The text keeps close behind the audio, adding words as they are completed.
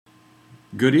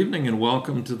Good evening and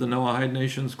welcome to the Noahide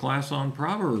Nation's class on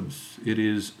Proverbs. It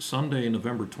is Sunday,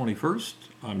 November 21st.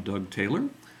 I'm Doug Taylor.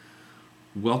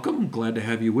 Welcome, glad to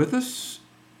have you with us.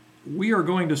 We are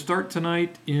going to start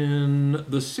tonight in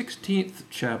the 16th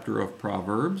chapter of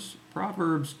Proverbs,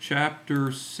 Proverbs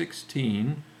chapter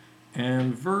 16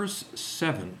 and verse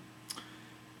 7.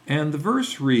 And the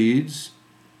verse reads,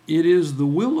 "It is the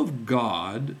will of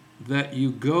God that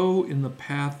you go in the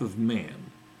path of man.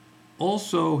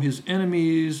 Also, his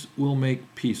enemies will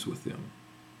make peace with him."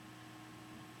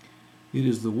 It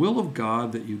is the will of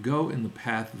God that you go in the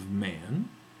path of man.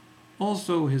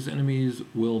 Also, his enemies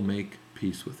will make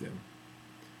peace with him.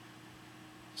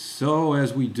 So,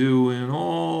 as we do in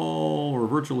all or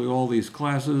virtually all these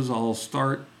classes, I'll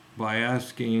start by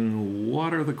asking,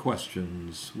 what are the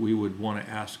questions we would want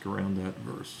to ask around that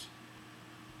verse?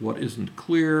 What isn't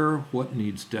clear? What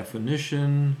needs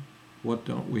definition? What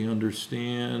don't we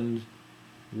understand?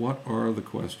 What are the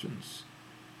questions?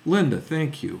 Linda,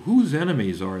 thank you. Whose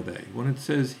enemies are they? When it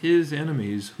says his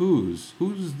enemies, whose?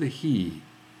 Who's the he?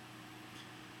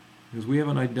 Because we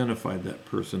haven't identified that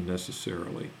person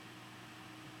necessarily.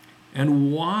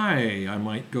 And why? I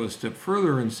might go a step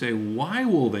further and say, why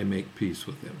will they make peace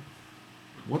with him?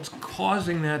 What's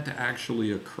causing that to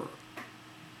actually occur?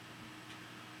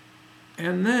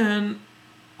 And then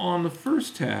on the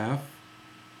first half,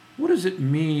 what does it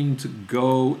mean to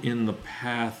go in the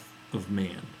path of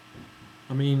man?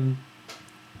 I mean,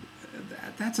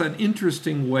 that's an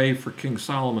interesting way for King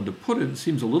Solomon to put it. It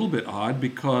seems a little bit odd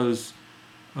because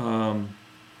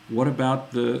what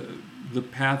about the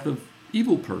path of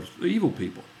evil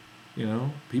people? You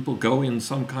know, people go in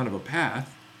some kind of a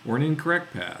path or an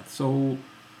incorrect path. So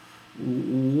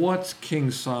what's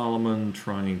King Solomon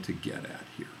trying to get at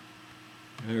here?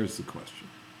 There's the question.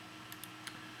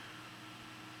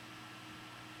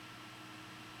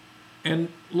 And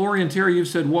Lori and Terry, you've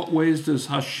said, what ways does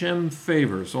Hashem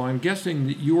favor? So I'm guessing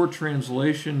that your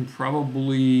translation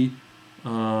probably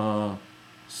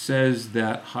says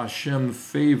that Hashem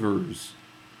favors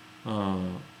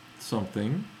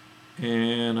something.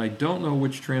 And I don't know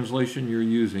which translation you're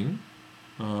using,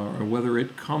 or whether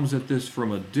it comes at this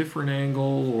from a different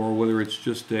angle, or whether it's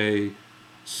just a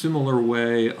similar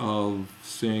way of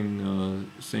saying the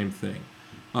same thing.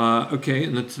 Okay,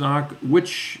 and the Tanakh,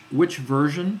 which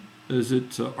version? Is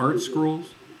it Art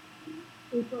Scrolls?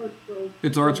 It's Art Scroll.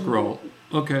 It's Art Scroll.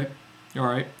 Okay. All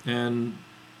right. And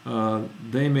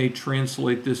they may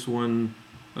translate this one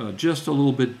just a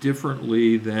little bit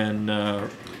differently than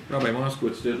Rabbi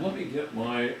Moskowitz did. Let me get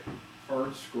my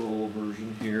Art Scroll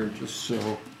version here just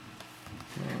so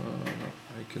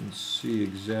I can see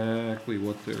exactly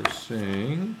what they're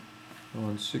saying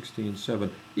on 16:7.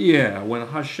 Yeah, when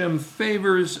Hashem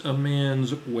favors a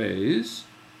man's ways.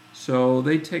 So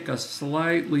they take a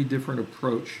slightly different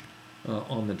approach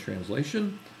on the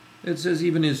translation. It says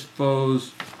even his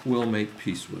foes will make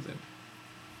peace with him.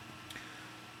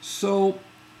 So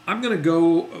I'm going to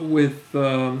go with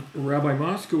Rabbi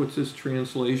Moskowitz's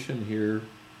translation here.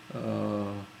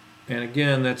 And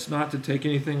again, that's not to take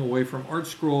anything away from Art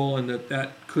Scroll, and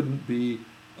that couldn't be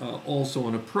also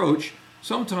an approach.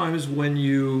 Sometimes when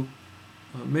you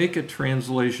make a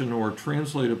translation or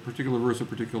translate a particular verse a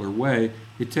particular way,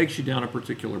 it takes you down a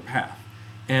particular path.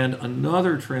 And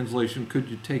another translation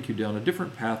could take you down a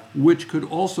different path, which could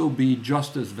also be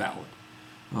just as valid.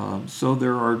 So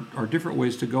there are different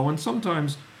ways to go. And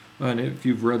sometimes, and if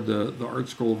you've read the Art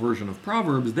Scroll version of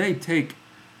Proverbs, they take,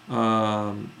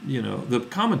 the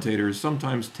commentators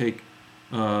sometimes take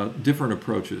different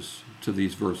approaches to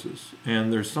these verses.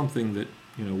 And there's something that,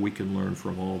 we can learn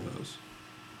from all those.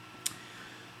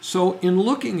 So in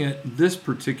looking at this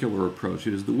particular approach,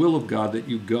 it is the will of God that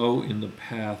you go in the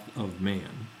path of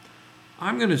man.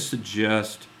 I'm going to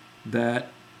suggest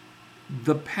that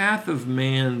the path of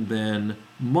man then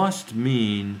must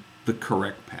mean the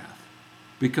correct path.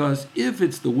 Because if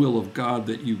it's the will of God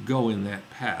that you go in that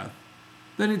path,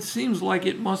 then it seems like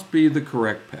it must be the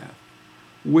correct path,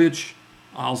 which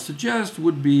I'll suggest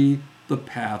would be the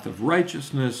path of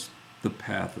righteousness, the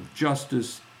path of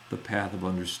justice, the path of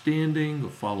understanding,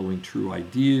 of following true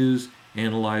ideas,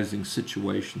 analyzing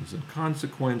situations and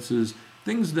consequences,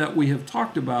 things that we have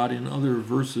talked about in other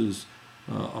verses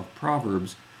of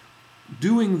Proverbs,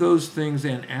 doing those things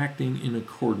and acting in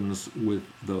accordance with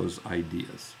those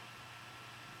ideas.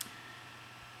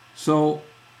 So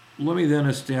let me then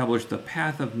establish the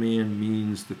path of man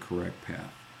means the correct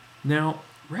path. Now,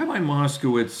 Rabbi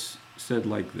Moskowitz said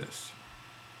like this.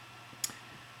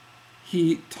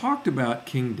 He talked about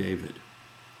King David,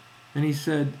 and he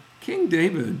said, King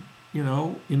David,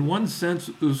 in one sense,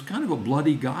 was kind of a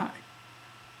bloody guy.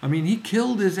 I mean, he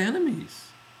killed his enemies.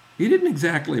 He didn't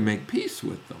exactly make peace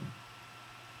with them.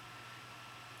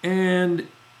 And,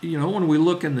 when we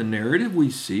look in the narrative,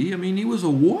 we see, he was a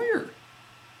warrior.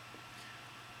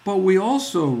 But we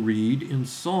also read in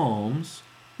Psalms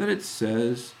that it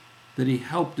says that he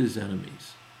helped his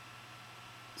enemies.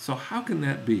 So how can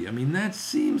that be? That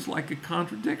seems like a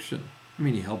contradiction.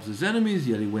 He helps his enemies,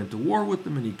 yet he went to war with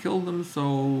them and he killed them.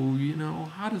 So,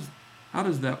 how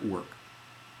does that work?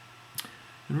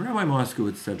 And Rabbi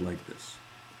Moskowitz said like this: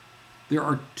 there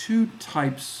are two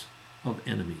types of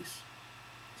enemies.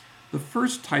 The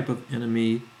first type of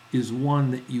enemy is one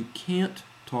that you can't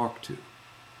talk to.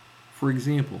 For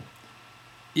example,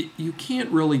 you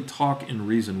can't really talk and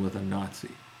reason with a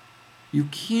Nazi. You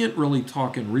can't really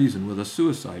talk and reason with a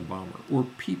suicide bomber or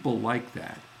people like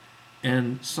that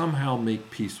and somehow make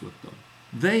peace with them.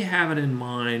 They have it in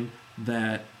mind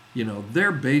that,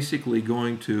 they're basically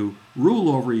going to rule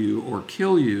over you or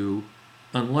kill you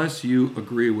unless you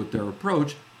agree with their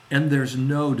approach, and there's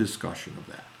no discussion of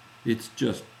that. It's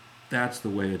just, that's the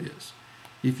way it is.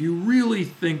 If you really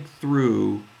think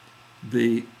through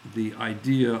the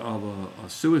idea of a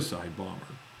suicide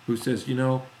bomber who says,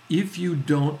 if you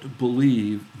don't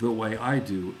believe the way I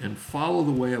do and follow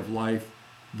the way of life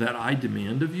that I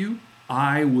demand of you,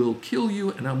 I will kill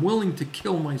you, and I'm willing to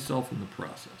kill myself in the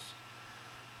process.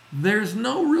 There's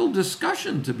no real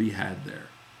discussion to be had there.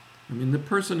 The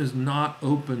person is not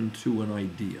open to an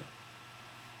idea.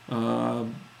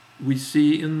 We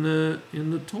see in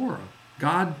the Torah,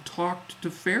 God talked to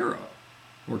Pharaoh,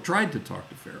 or tried to talk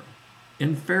to Pharaoh,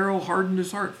 and Pharaoh hardened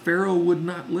his heart. Pharaoh would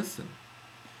not listen.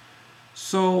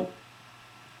 So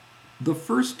the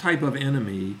first type of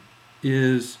enemy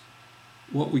is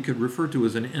what we could refer to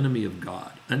as an enemy of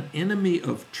God, an enemy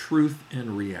of truth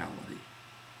and reality.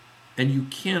 And you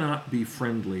cannot be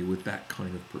friendly with that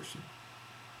kind of person.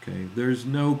 Okay, there's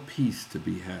no peace to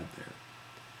be had there.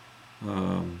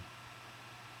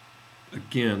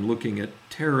 Again, looking at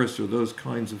terrorists or those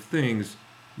kinds of things,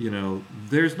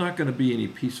 there's not going to be any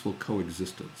peaceful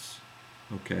coexistence.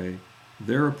 Okay,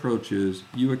 their approach is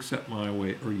you accept my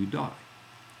way or you die.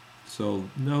 So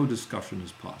no discussion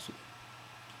is possible.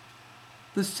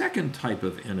 The second type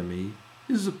of enemy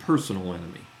is a personal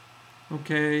enemy.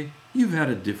 Okay, you've had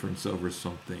a difference over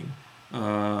something.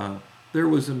 There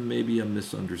was maybe a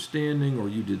misunderstanding, or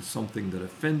you did something that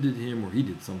offended him, or he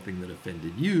did something that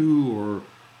offended you, or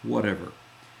whatever.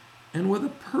 And with a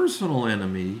personal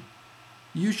enemy,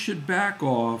 you should back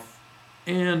off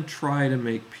and try to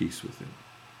make peace with him.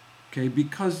 Okay,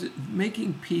 because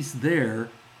making peace there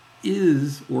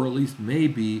is, or at least may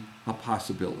be, a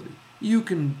possibility. You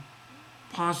can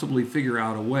possibly figure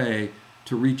out a way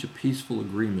to reach a peaceful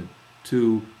agreement,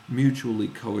 to mutually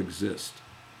coexist,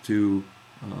 to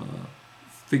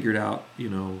figure out,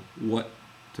 what's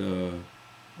the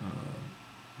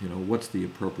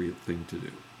appropriate thing to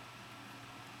do.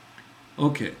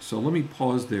 Okay, so let me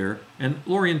pause there. And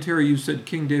Lori and Terry, you said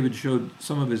King David showed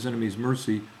some of his enemies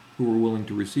mercy who were willing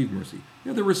to receive mercy.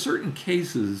 Yeah, there were certain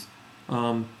cases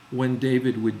when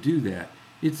David would do that.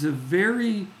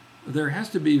 There has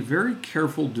to be very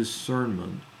careful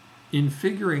discernment in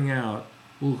figuring out,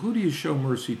 well, who do you show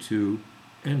mercy to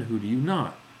and who do you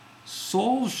not?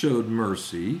 Saul showed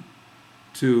mercy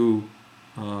to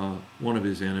one of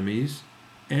his enemies,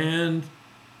 and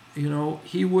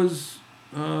he was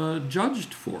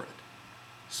judged for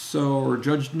it, or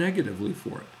judged negatively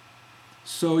for it.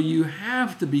 So you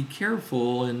have to be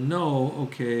careful and know,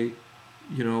 okay,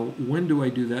 when do I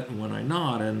do that and when I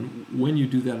not, and when you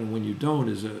do that and when you don't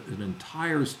is an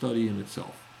entire study in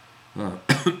itself.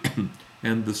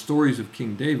 And the stories of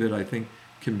King David, I think,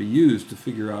 can be used to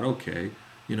figure out, okay,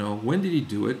 when did he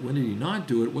do it? When did he not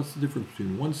do it? What's the difference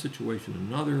between one situation and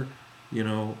another,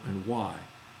 and why?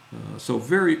 So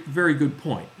very, very good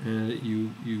point. And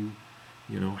you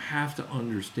have to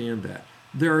understand that.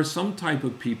 There are some type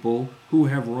of people who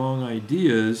have wrong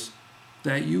ideas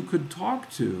that you could talk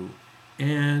to,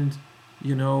 and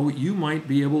you might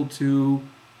be able to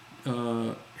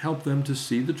help them to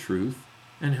see the truth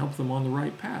and help them on the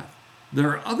right path. There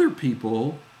are other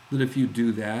people that if you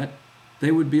do that,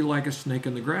 they would be like a snake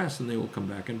in the grass and they will come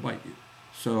back and bite you.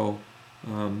 So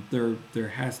there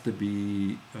has to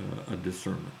be a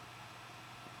discernment.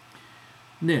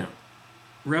 Now,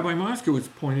 Rabbi Moskowitz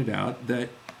pointed out that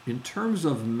in terms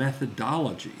of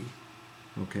methodology,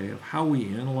 okay, of how we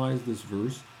analyze this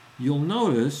verse, you'll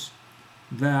notice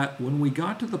that when we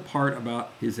got to the part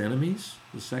about his enemies,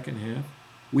 the second half,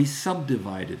 we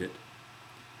subdivided it.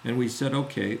 And we said,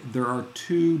 okay, there are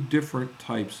two different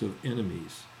types of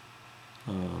enemies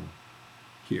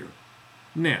here.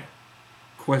 Now,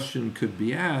 question could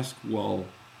be asked, well,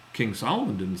 King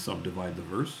Solomon didn't subdivide the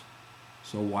verse,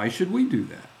 so why should we do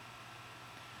that?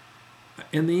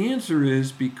 And the answer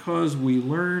is because we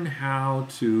learn how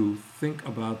to think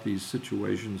about these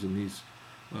situations and these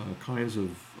kinds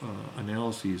of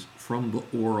analyses from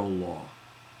the oral law.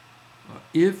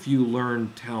 If you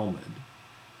learn Talmud,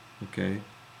 okay,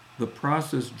 the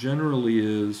process generally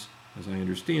is, as I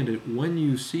understand it, when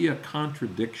you see a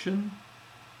contradiction,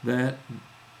 that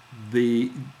they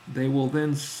will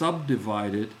then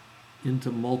subdivide it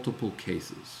into multiple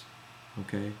cases,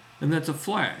 okay? And that's a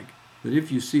flag, that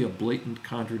if you see a blatant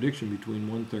contradiction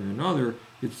between one thing and another,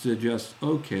 it suggests,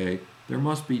 okay, there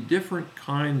must be different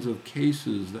kinds of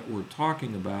cases that we're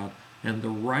talking about, and the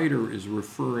writer is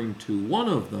referring to one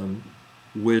of them,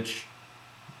 which,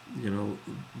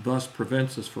 thus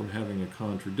prevents us from having a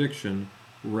contradiction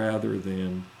rather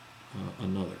than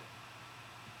another.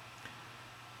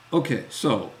 Okay,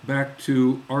 so back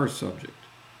to our subject.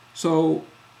 So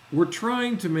we're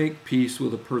trying to make peace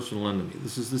with a personal enemy.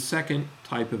 This is the second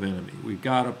type of enemy. We've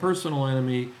got a personal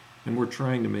enemy, and we're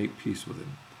trying to make peace with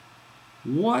him.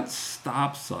 What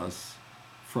stops us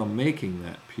from making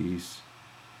that peace,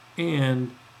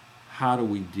 and how do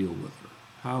we deal with her?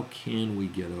 How can we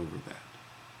get over that?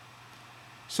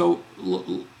 So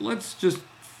let's just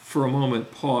for a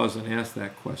moment pause and ask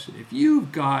that question. If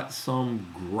you've got some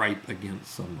gripe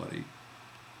against somebody,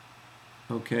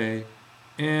 okay,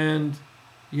 and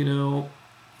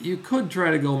you could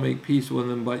try to go make peace with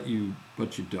them, but you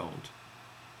don't.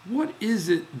 What is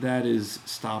it that is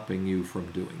stopping you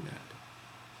from doing that?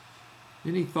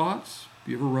 Any thoughts? Have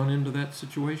you ever run into that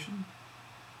situation?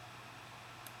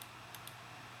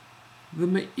 The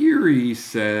Meiri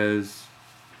says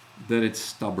that it's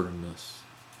stubbornness.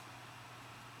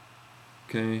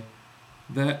 Okay?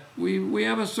 That we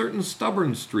have a certain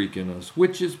stubborn streak in us,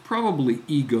 which is probably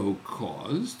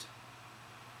ego-caused.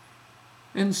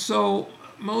 And so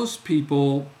most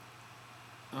people,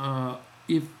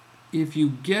 if you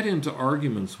get into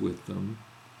arguments with them,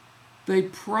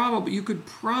 you could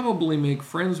probably make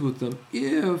friends with them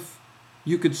if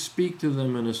you could speak to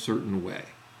them in a certain way.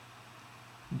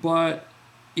 But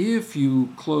if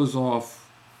you close off,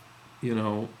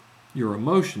 your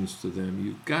emotions to them,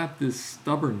 you've got this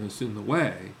stubbornness in the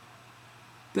way,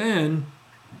 then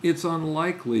it's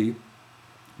unlikely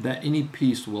that any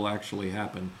peace will actually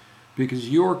happen, because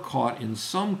you're caught in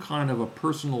some kind of a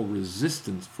personal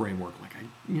resistance framework. Like,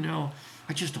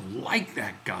 I just don't like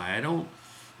that guy. I don't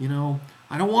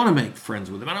want to make friends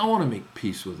with him. I don't want to make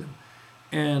peace with him.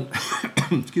 And,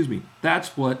 excuse me,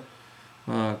 that's what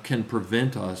can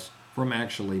prevent us from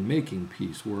actually making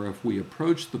peace, where if we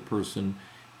approach the person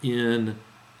in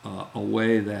a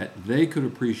way that they could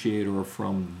appreciate, or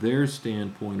from their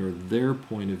standpoint or their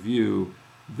point of view,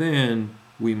 then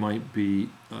we might be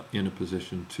in a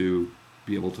position to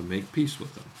be able to make peace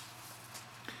with them.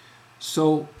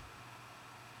 So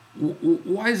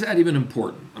why is that even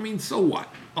important? I mean, so what?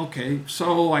 Okay,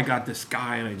 so I got this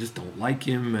guy and I just don't like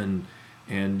him, and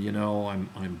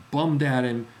I'm bummed at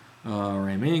him, or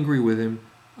I'm angry with him,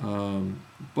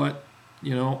 but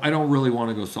I don't really want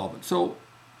to go solve it. So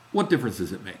what difference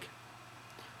does it make?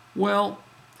 Well,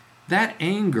 that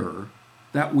anger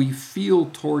that we feel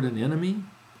toward an enemy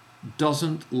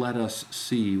doesn't let us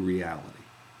see reality.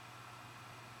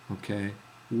 Okay?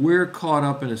 We're caught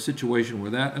up in a situation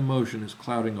where that emotion is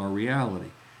clouding our reality.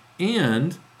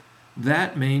 And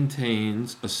that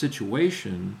maintains a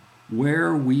situation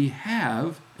where we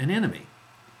have an enemy.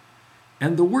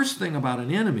 And the worst thing about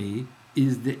an enemy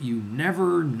is that you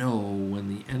never know when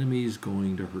the enemy is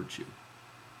going to hurt you.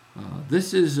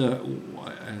 This is a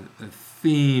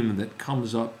theme that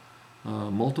comes up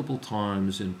multiple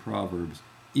times in Proverbs.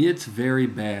 It's very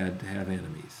bad to have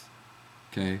enemies.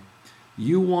 Okay?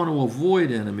 You want to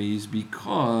avoid enemies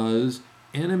because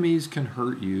enemies can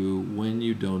hurt you when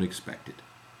you don't expect it.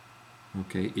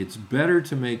 Okay? It's better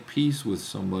to make peace with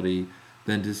somebody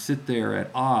than to sit there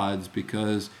at odds,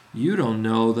 because you don't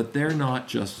know that they're not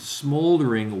just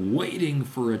smoldering, waiting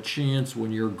for a chance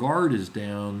when your guard is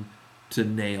down to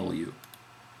nail you.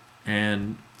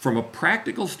 And from a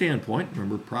practical standpoint,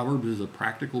 remember, Proverbs is a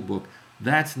practical book,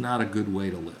 that's not a good way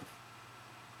to live.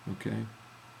 Okay?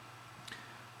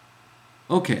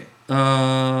 Okay.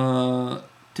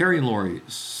 Terry and Lori,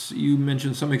 you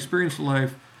mentioned some experience in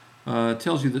life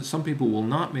tells you that some people will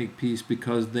not make peace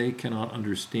because they cannot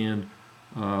understand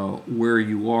where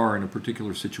you are in a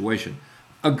particular situation.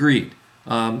 Agreed.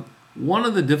 One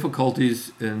of the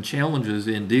difficulties and challenges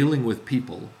in dealing with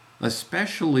people,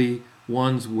 especially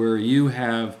ones where you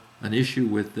have an issue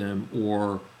with them,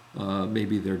 or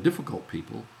maybe they're difficult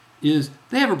people, is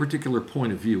they have a particular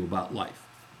point of view about life.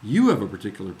 You have a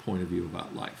particular point of view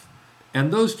about life.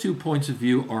 And those two points of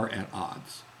view are at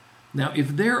odds. Now,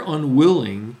 if they're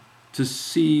unwilling to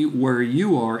see where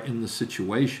you are in the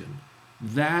situation,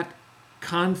 that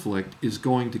conflict is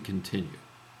going to continue.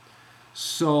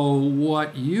 So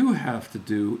what you have to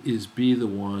do is be the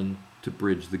one to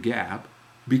bridge the gap,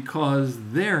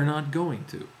 because they're not going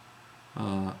to.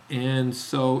 And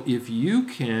so if you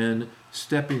can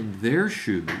step in their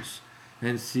shoes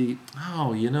and see,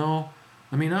 oh,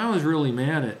 I was really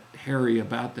mad at Harry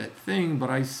about that thing, but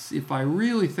if I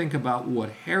really think about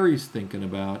what Harry's thinking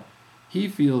about, he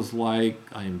feels like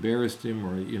I embarrassed him,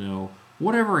 or,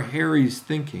 whatever Harry's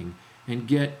thinking, and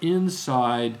get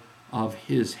inside of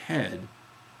his head,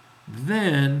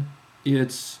 then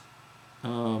it's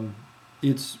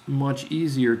much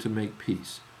easier to make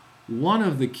peace. One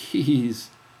of the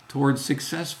keys towards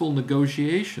successful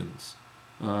negotiations,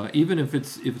 even if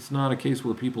it's not a case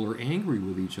where people are angry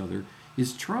with each other,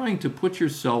 is trying to put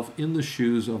yourself in the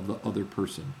shoes of the other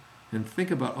person and think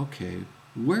about, okay,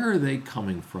 where are they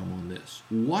coming from on this?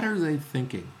 What are they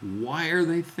thinking? Why are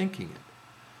they thinking it?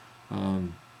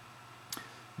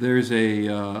 There's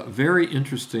a very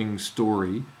interesting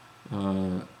story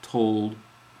told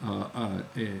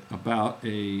about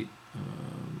it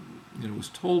was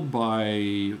told by,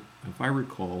 if I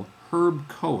recall, Herb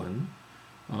Cohen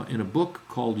in a book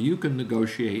called You Can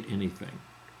Negotiate Anything.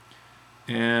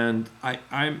 And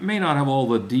I may not have all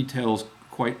the details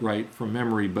quite right from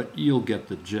memory, but you'll get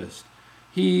the gist.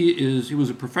 He was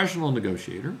a professional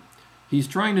negotiator. He's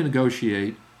trying to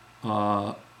negotiate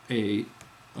a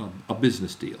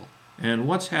business deal. And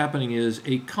what's happening is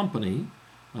a company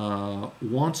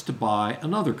wants to buy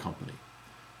another company.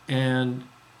 And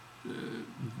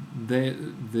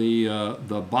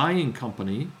the buying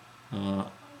company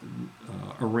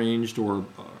arranged or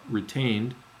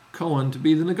retained Cohen to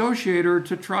be the negotiator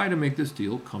to try to make this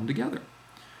deal come together.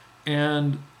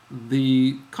 And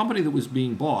the company that was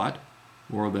being bought,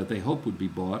 or that they hoped would be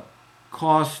bought,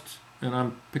 cost, and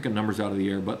I'm picking numbers out of the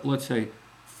air, but let's say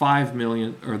 $5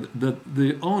 million, or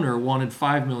the owner wanted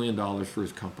 $5 million for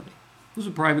his company. It was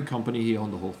a private company, he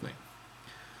owned the whole thing.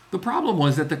 The problem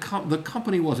was that the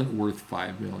company wasn't worth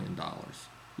 $5 million.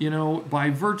 By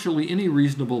virtually any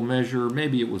reasonable measure,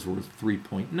 maybe it was worth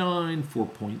 3.9,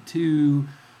 4.2,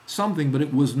 something, but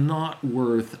it was not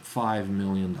worth $5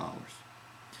 million.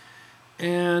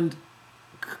 And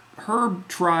Herb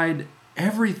tried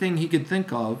everything he could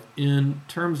think of in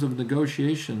terms of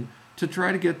negotiation to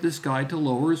try to get this guy to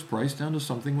lower his price down to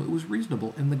something that was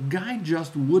reasonable. And the guy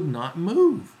just would not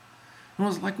move. And I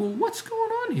was like, well, what's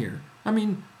going on here?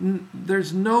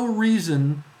 There's no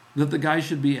reason that the guy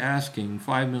should be asking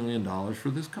 $5 million for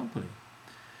this company.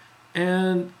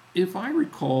 And if I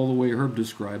recall the way Herb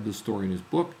described the story in his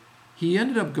book, he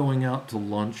ended up going out to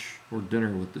lunch or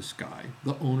dinner with this guy,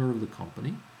 the owner of the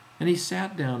company, and he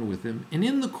sat down with him. And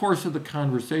in the course of the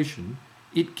conversation,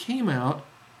 it came out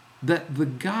that the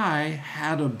guy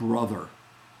had a brother.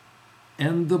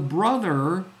 And the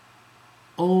brother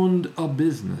owned a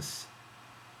business.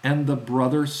 And the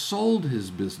brother sold his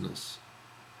business.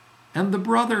 And the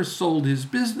brother sold his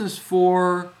business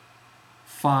for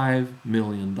 $5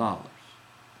 million.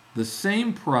 The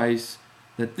same price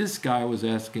that this guy was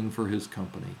asking for his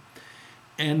company.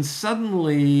 And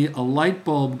suddenly a light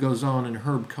bulb goes on in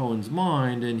Herb Cohen's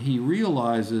mind, and he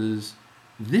realizes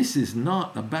this is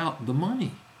not about the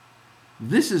money.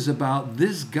 This is about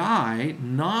this guy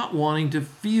not wanting to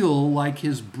feel like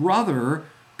his brother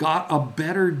got a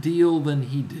better deal than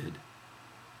he did.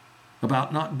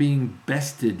 About not being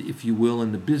bested, if you will,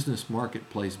 in the business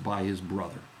marketplace by his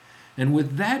brother. And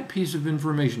with that piece of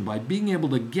information, by being able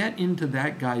to get into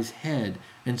that guy's head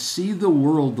and see the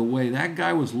world the way that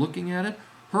guy was looking at it,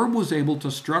 Herb was able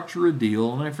to structure a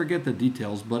deal, and I forget the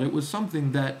details, but it was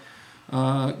something that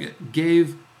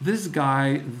gave this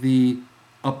guy the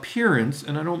appearance,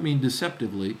 and I don't mean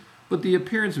deceptively, but the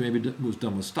appearance, maybe it was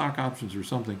done with stock options or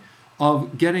something,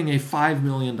 of getting a $5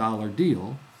 million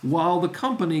deal, while the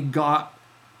company got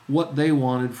what they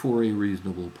wanted for a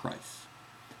reasonable price.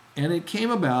 And it came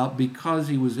about because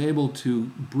he was able to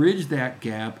bridge that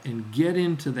gap and get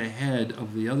into the head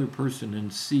of the other person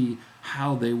and see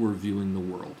how they were viewing the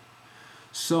world.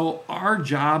 So our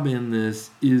job in this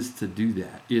is to do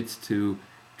that. It's to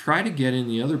try to get in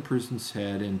the other person's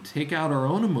head and take out our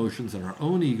own emotions and our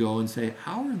own ego and say,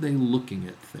 how are they looking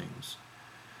at things?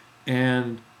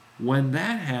 And when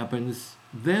that happens,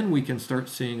 then we can start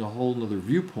seeing a whole nother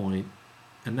viewpoint,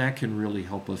 and that can really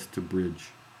help us to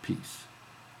bridge peace.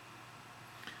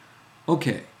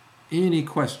 Okay, any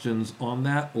questions on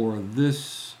that or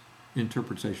this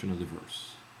interpretation of the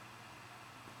verse?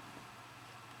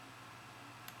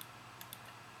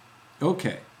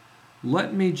 Okay,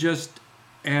 let me just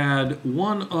add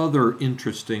one other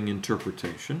interesting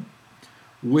interpretation,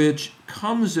 which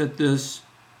comes at this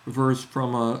verse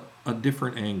from a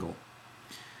different angle.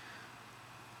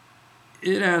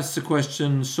 It asks the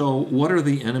question, so what are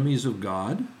the enemies of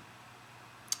God?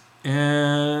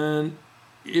 And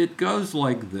it goes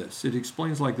like this. It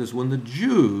explains like this. When the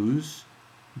Jews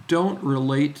don't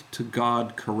relate to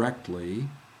God correctly,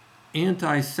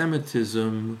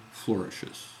 anti-Semitism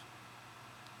flourishes.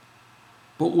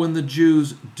 But when the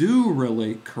Jews do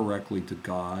relate correctly to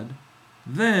God,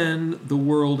 then the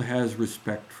world has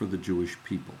respect for the Jewish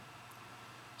people.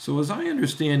 So as I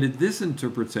understand it, this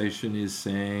interpretation is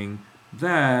saying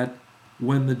that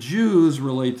when the Jews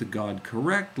relate to God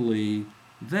correctly,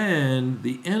 then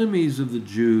the enemies of the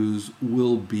Jews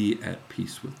will be at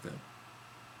peace with them.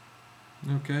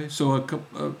 Okay, so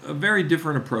a very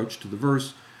different approach to the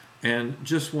verse, and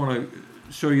just want to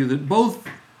show you that both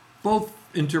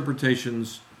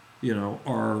interpretations,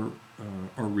 are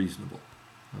reasonable.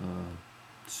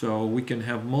 So we can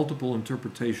have multiple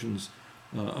interpretations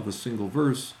of a single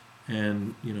verse,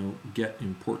 and get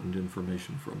important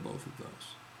information from both of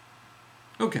those.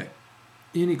 Okay,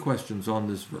 any questions on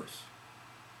this verse?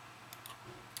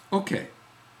 Okay,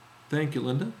 thank you,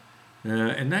 Linda.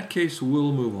 In that case,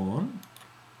 we'll move on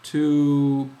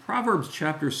to Proverbs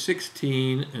chapter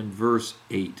 16 and verse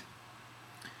 8.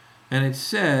 And it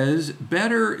says,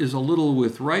 better is a little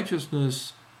with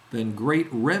righteousness than great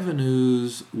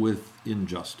revenues with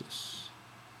injustice.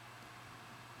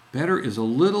 Better is a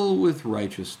little with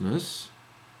righteousness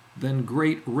than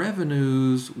great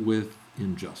revenues with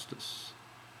injustice.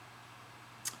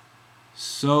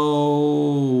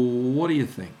 So, what do you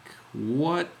think?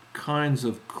 What kinds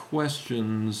of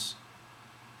questions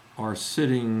are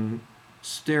staring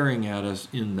at us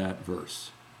in that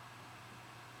verse?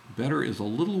 Better is a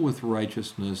little with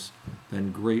righteousness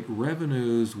than great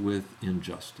revenues with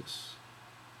injustice.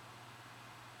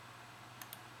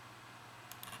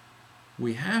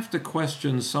 We have to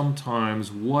question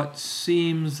sometimes what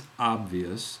seems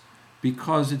obvious,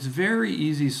 because it's very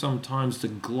easy sometimes to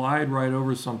glide right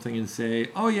over something and say,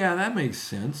 oh yeah, that makes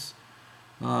sense.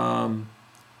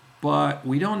 But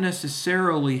we don't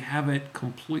necessarily have it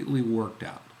completely worked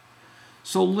out.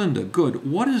 So Linda, good.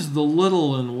 What is the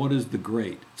little and what is the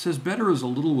great? It says better is a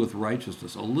little with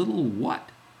righteousness. A little what?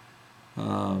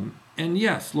 And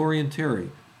yes, Lori and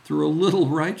Terry, through a little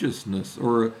righteousness,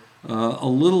 or a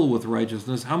little with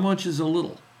righteousness, how much is a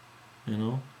little?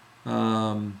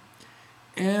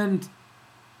 And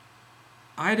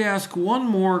I'd ask one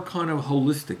more kind of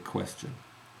holistic question.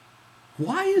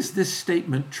 Why is this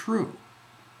statement true?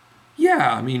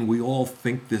 Yeah, I mean, we all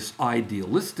think this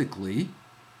idealistically,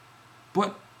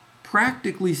 but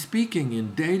practically speaking,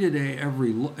 in day-to-day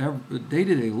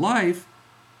life,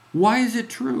 why is it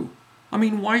true? I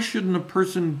mean, why shouldn't a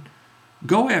person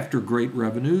go after great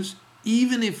revenues,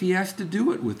 even if he has to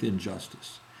do it with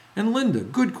injustice? And Linda,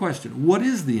 good question. What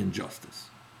is the injustice?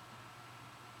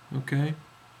 Okay.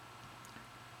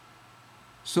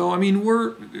 So, I mean,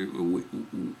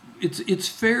 it's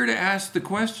fair to ask the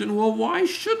question, well, why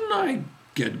shouldn't I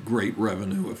get great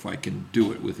revenue if I can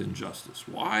do it with injustice?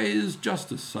 Why is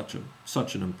justice such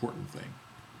an important thing?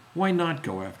 Why not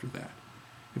go after that?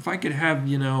 If I could have,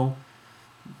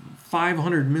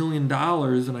 $500 million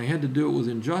and I had to do it with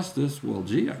injustice, well,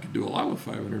 gee, I could do a lot with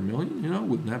 $500 million,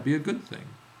 wouldn't that be a good thing?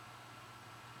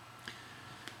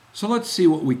 So let's see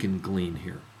what we can glean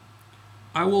here.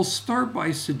 I will start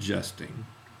by suggesting,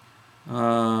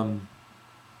 and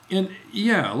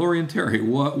yeah, Lori and Terry,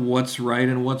 what's right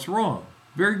and what's wrong?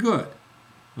 Very good.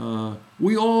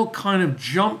 We all kind of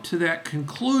jump to that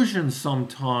conclusion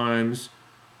sometimes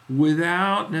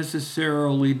without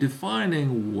necessarily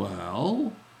defining,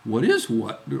 well, what is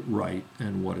right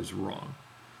and what is wrong.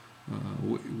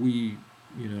 We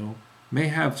may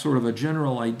have sort of a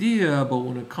general idea, but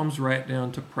when it comes right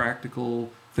down to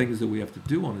practical things that we have to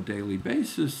do on a daily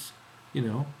basis,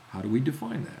 how do we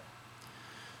define that?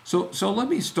 So let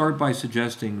me start by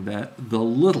suggesting that the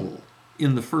little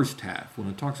in the first half, when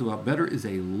it talks about better is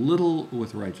a little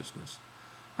with righteousness,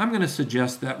 I'm going to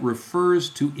suggest that refers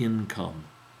to income.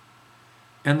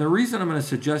 And the reason I'm going to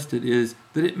suggest it is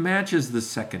that it matches the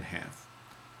second half,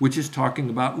 which is talking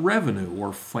about revenue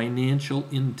or financial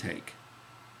intake.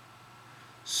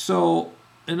 So,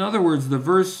 in other words, the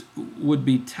verse would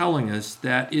be telling us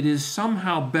that it is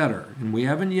somehow better, and we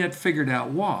haven't yet figured out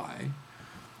why,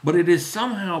 but it is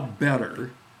somehow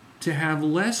better to have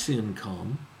less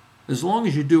income, as long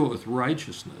as you do it with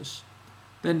righteousness,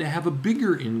 than to have a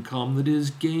bigger income that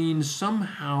is gained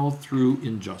somehow through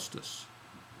injustice.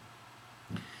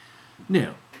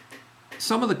 Now,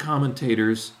 Some of the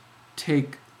commentators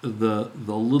take the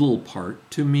little part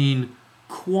to mean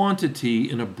quantity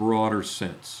in a broader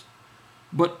sense.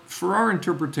 But for our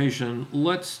interpretation,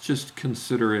 let's just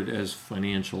consider it as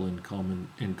financial income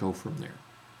and go from there.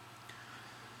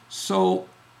 So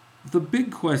the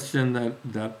big question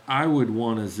that I would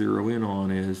want to zero in on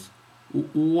is,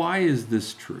 why is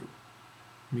this true?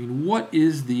 I mean, what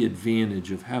is the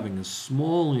advantage of having a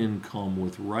small income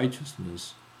with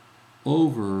righteousness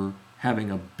over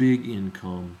having a big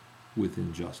income with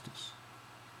injustice?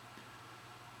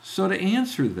 So to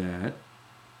answer that,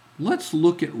 let's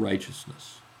look at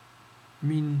righteousness. I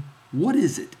mean, what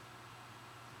is it?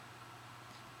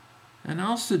 And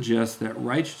I'll suggest that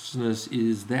righteousness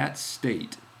is that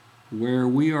state where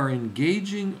we are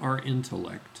engaging our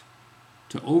intellect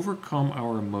to overcome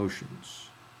our emotions,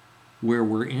 where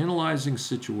we're analyzing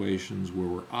situations, where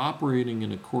we're operating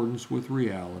in accordance with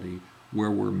reality, where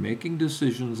we're making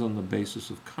decisions on the basis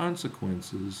of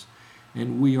consequences,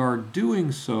 and we are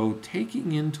doing so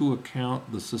taking into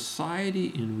account the society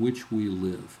in which we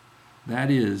live. That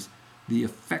is, the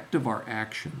effect of our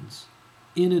actions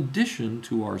in addition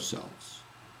to ourselves.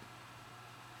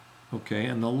 Okay,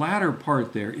 and the latter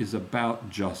part there is about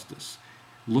justice,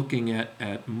 looking at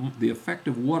the effect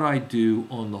of what I do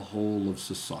on the whole of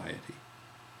society.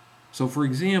 So for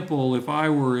example, if I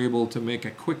were able to make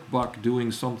a quick buck doing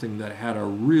something that had a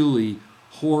really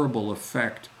horrible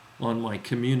effect on my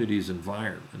community's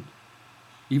environment,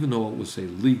 even though it was, say,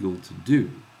 legal to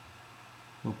do,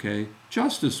 okay,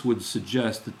 justice would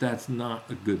suggest that that's not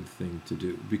a good thing to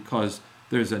do because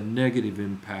there's a negative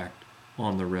impact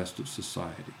on the rest of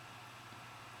society.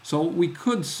 So we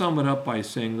could sum it up by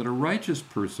saying that a righteous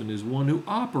person is one who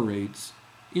operates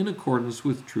in accordance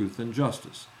with truth and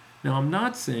justice. Now, I'm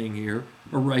not saying here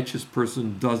a righteous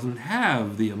person doesn't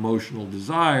have the emotional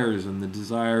desires and the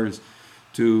desires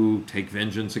to take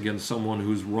vengeance against someone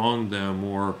who's wronged them,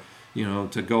 or,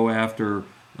 to go after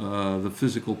the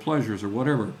physical pleasures or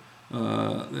whatever.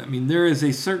 I mean, there is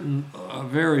a certain,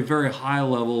 very, very high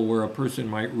level where a person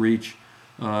might reach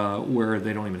where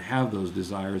they don't even have those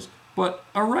desires. But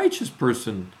a righteous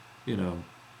person,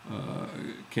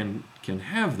 can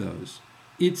have those.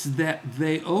 It's that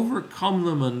they overcome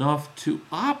them enough to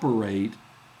operate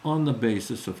on the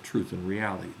basis of truth and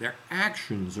reality. Their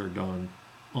actions are done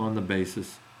on the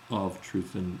basis of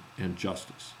truth and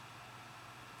justice.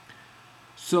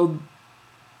 So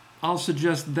I'll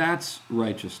suggest that's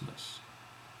righteousness.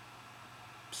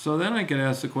 So then I could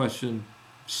ask the question,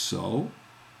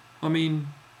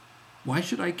 why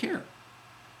should I care?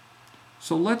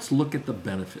 So let's look at the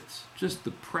benefits, just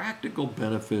the practical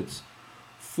benefits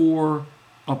for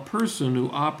a person who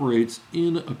operates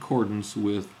in accordance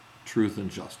with truth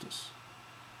and justice.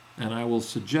 And I will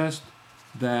suggest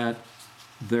that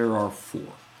there are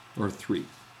 3.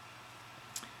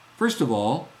 First of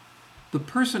all, the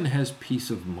person has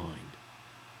peace of mind.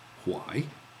 Why?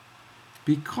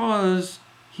 Because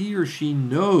he or she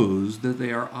knows that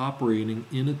they are operating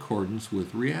in accordance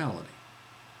with reality.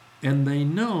 And they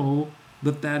know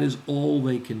that that is all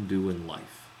they can do in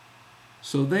life.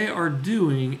 So they are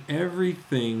doing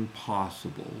everything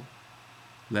possible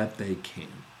that they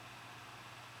can.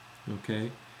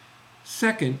 Okay?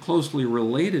 Second, closely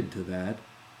related to that,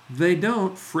 they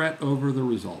don't fret over the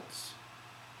results.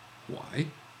 Why?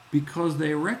 Because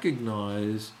they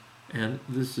recognize, and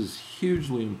this is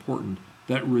hugely important,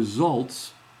 that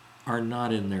results are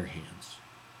not in their hands.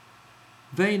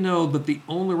 They know that the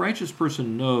only righteous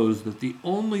person knows that the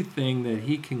only thing that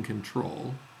he can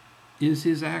control is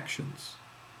his actions.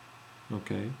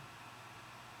 Okay?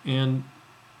 And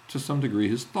to some degree,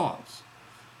 his thoughts.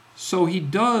 So he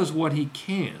does what he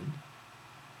can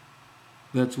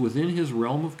that's within his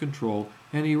realm of control,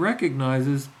 and he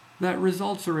recognizes that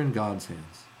results are in God's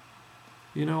hands.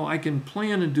 I can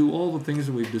plan and do all the things,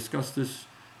 and we've discussed this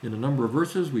in a number of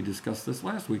verses. We discussed this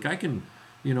last week. I can,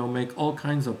 make all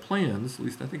kinds of plans, at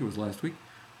least I think it was last week.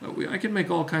 I can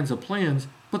make all kinds of plans,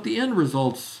 but the end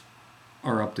results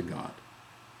are up to God.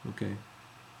 Okay?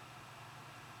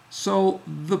 So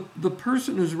the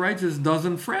person who's righteous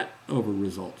doesn't fret over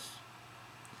results.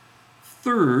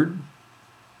 Third,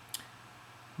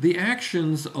 the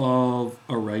actions of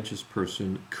a righteous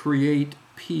person create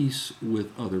peace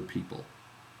with other people.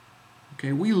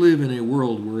 Okay, we live in a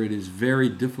world where it is very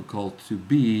difficult to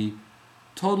be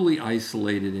totally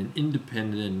isolated and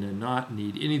independent and not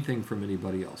need anything from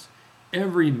anybody else.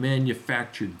 Every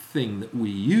manufactured thing that we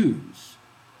use,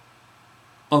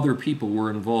 other people were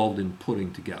involved in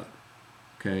putting together.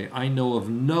 Okay, I know of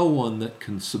no one that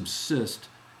can subsist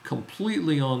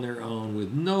completely on their own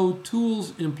with no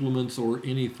tools, implements, or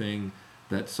anything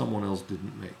that someone else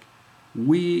didn't make.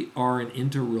 we are an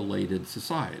interrelated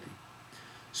society.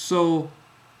 So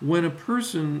when a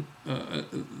person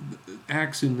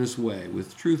acts in this way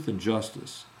with truth and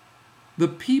justice, the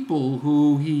people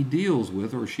who he deals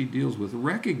with or she deals with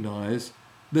recognize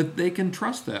that they can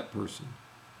trust that person.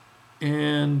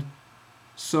 And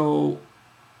so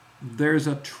there's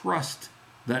a trust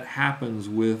that happens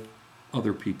with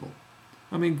other people.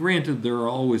 I mean, granted, there are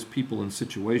always people and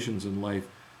situations in life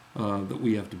that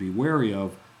we have to be wary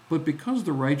of, but because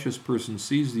the righteous person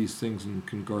sees these things and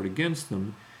can guard against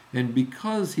them, and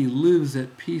because he lives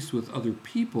at peace with other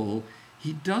people,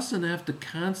 he doesn't have to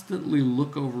constantly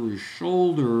look over his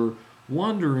shoulder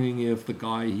wondering if the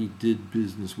guy he did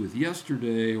business with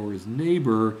yesterday or his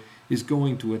neighbor is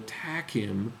going to attack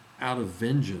him out of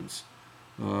vengeance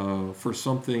for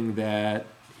something that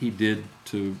he did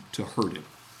to hurt him.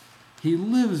 He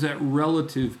lives at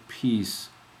relative peace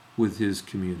with his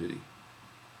community.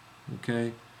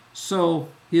 Okay? So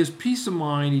he has peace of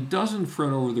mind, he doesn't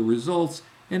fret over the results,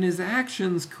 and his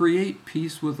actions create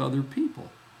peace with other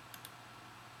people.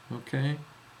 Okay?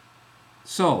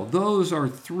 So those are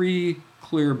three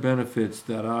clear benefits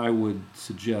that I would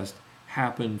suggest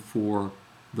happen for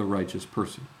the righteous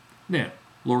person. Now,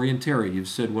 Lori and Terry, you've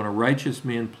said when a righteous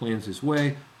man plans his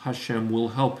way, Hashem will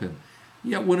help him.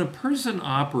 Yet when a person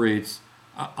operates,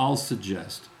 I'll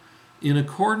suggest, in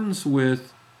accordance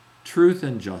with truth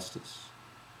and justice,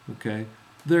 okay,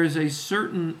 there's a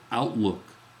certain outlook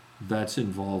that's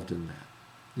involved in that.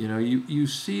 You know, you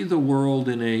see the world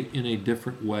in a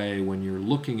different way when you're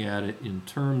looking at it in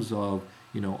terms of,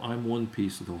 you know, I'm one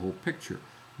piece of the whole picture.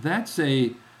 That's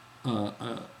a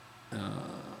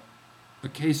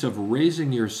case of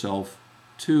raising yourself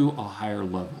to a higher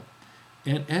level.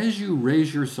 And as you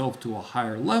raise yourself to a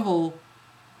higher level,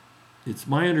 it's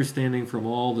my understanding from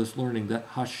all this learning that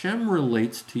Hashem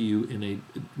relates to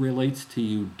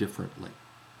you differently.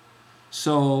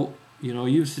 So, you know,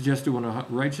 you've suggested when a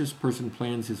righteous person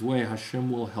plans his way,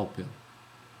 Hashem will help him.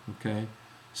 Okay?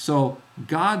 So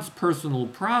God's personal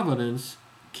providence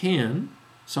can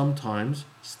sometimes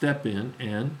step in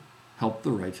and help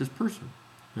the righteous person.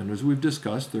 And as we've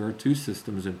discussed, there are two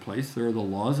systems in place. There are the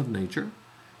laws of nature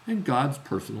and God's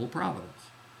personal providence.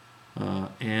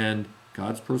 And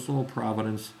God's personal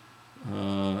providence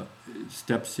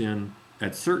steps in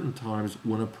at certain times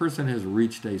when a person has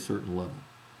reached a certain level.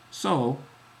 So,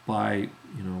 by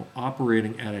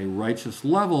operating at a righteous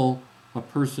level, a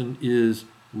person is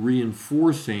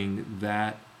reinforcing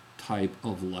that type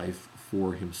of life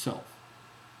for himself.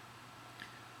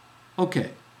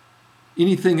 Okay.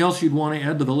 Anything else you'd want to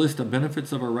add to the list of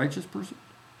benefits of a righteous person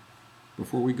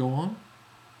before we go on?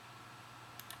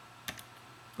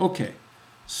 Okay.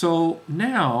 So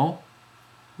now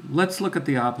let's look at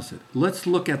the opposite. Let's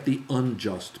look at the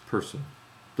unjust person,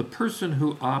 the person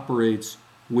who operates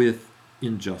with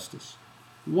injustice.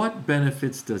 What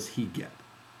benefits does he get?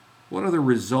 What are the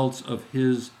results of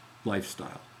his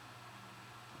lifestyle?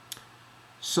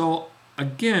 So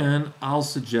again, I'll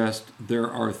suggest there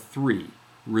are three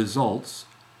results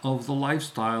of the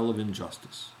lifestyle of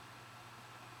injustice.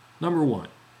 Number one,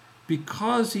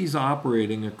 because he's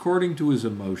operating according to his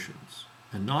emotions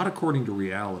and not according to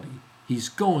reality, he's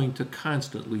going to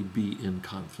constantly be in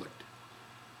conflict.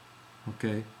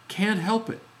 Okay? Can't help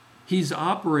it. He's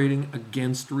operating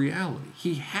against reality.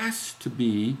 He has to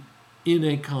be in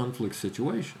a conflict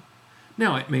situation.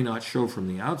 Now, it may not show from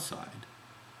the outside,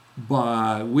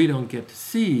 but we don't get to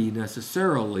see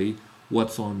necessarily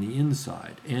what's on the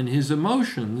inside. And his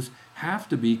emotions have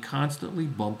to be constantly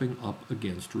bumping up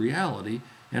against reality,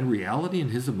 and reality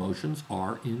and his emotions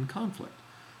are in conflict.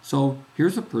 So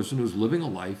here's a person who's living a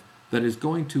life that is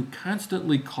going to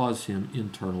constantly cause him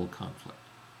internal conflict.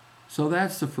 So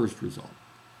that's the first result.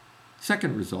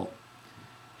 Second result,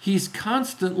 he's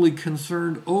constantly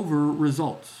concerned over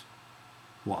results.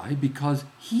 Why? Because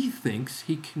he thinks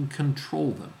he can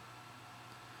control them.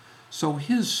 So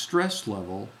his stress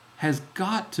level has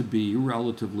got to be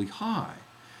relatively high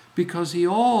because he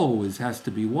always has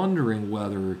to be wondering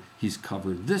whether he's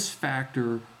covered this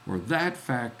factor or that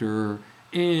factor,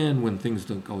 and when things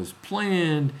don't go as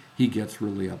planned, he gets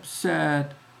really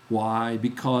upset. Why?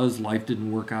 Because life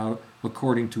didn't work out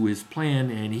according to his plan,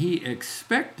 and he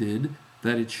expected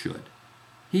that it should.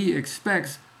 He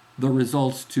expects the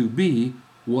results to be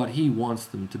what he wants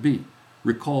them to be.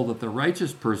 Recall that the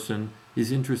righteous person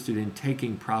is interested in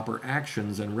taking proper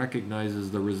actions and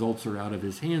recognizes the results are out of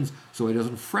his hands, so he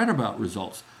doesn't fret about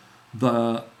results.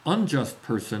 The unjust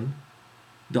person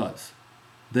does.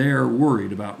 They're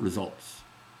worried about results.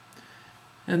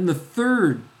 And the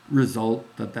third result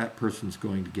that that person's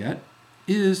going to get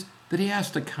is that he has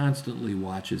to constantly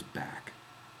watch his back.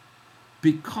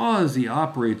 because he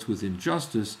operates with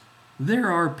injustice,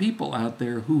 there are people out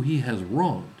there who he has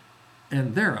wronged,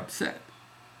 and they're upset.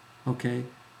 Okay?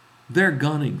 They're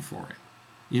gunning for him.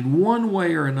 In one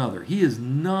way or another, he is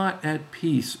not at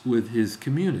peace with his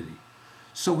community.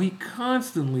 So he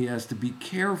constantly has to be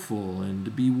careful and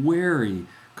to be wary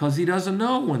because he doesn't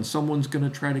know when someone's going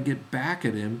to try to get back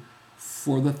at him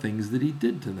for the things that he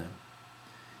did to them.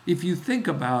 If you think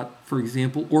about, for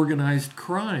example, organized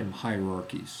crime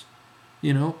hierarchies,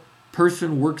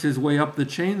 person works his way up the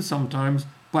chain sometimes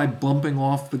by bumping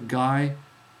off the guy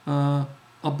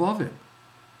above him.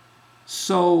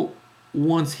 So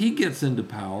once he gets into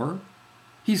power,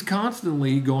 he's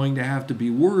constantly going to have to be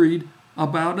worried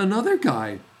about another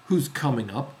guy who's coming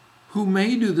up who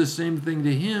may do the same thing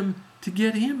to him to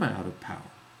get him out of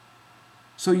power.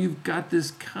 So you've got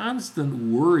this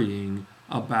constant worrying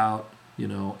about,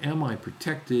 am I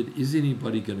protected? Is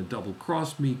anybody going to double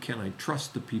cross me? Can I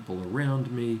trust the people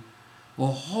around me? A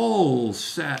whole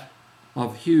set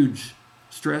of huge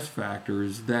stress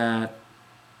factors that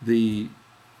the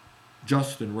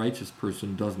just and righteous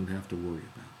person doesn't have to worry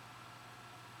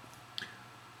about.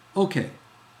 Okay,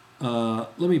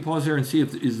 let me pause there and see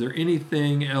if is there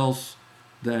anything else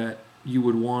that you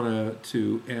would want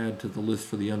to add to the list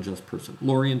for the unjust person.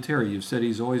 Lori and Terry, you've said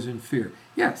he's always in fear.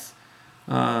 Yes,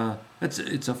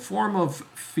 it's a form of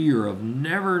fear of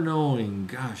never knowing,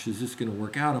 gosh, is this going to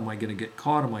work out? Am I going to get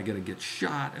caught? Am I going to get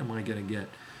shot? Am I going to get,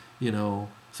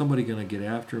 somebody going to get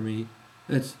after me?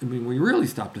 When we really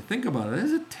stop to think about it,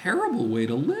 it's a terrible way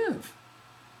to live,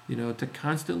 to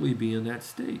constantly be in that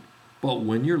state. But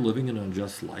when you're living an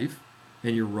unjust life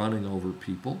and you're running over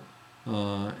people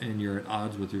and you're at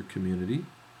odds with your community,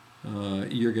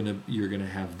 you're gonna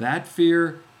have that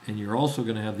fear, and you're also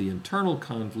going to have the internal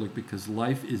conflict because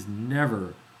life is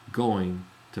never going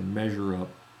to measure up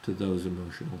to those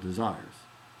emotional desires.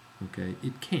 Okay,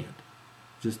 it can't,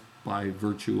 just by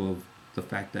virtue of the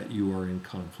fact that you are in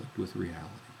conflict with reality.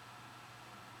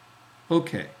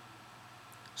 Okay,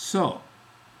 so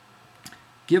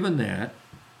given that,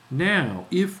 now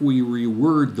if we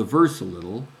reword the verse a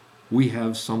little, we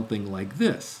have something like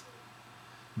this.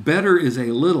 Better is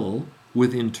a little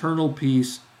with internal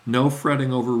peace, no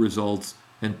fretting over results,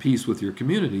 and peace with your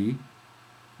community,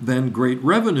 than great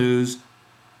revenues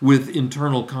with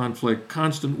internal conflict,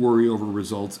 constant worry over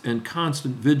results, and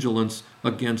constant vigilance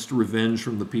against revenge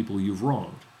from the people you've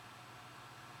wronged.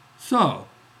 So,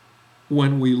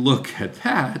 when we look at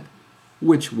that,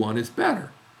 which one is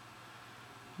better?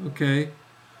 Okay,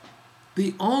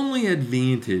 the only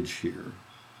advantage here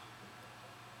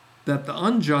that the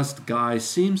unjust guy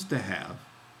seems to have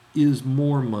is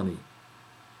more money,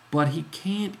 but he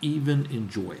can't even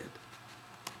enjoy it.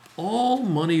 All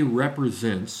money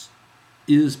represents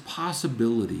is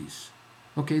possibilities.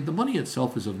 Okay, the money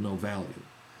itself is of no value.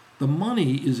 The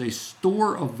money is a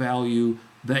store of value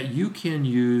that you can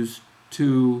use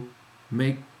to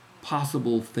make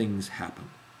possible things happen.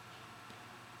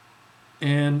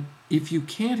 And if you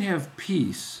can't have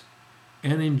peace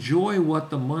and enjoy what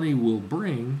the money will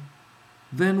bring,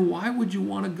 then why would you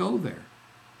want to go there?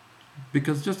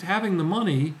 Because just having the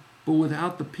money, but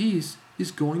without the peace,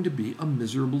 is going to be a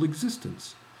miserable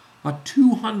existence. A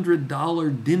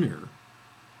 $200 dinner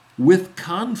with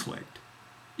conflict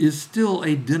is still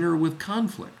a dinner with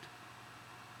conflict.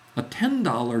 A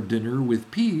 $10 dinner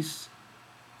with peace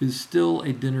is still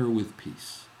a dinner with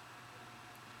peace.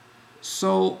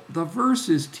 So the verse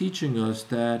is teaching us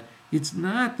that it's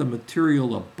not the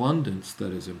material abundance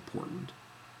that is important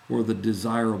or the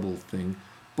desirable thing,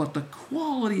 but the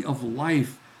quality of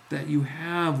life that you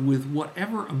have with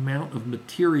whatever amount of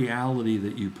materiality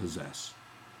that you possess.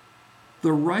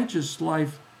 The righteous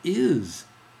life is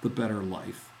the better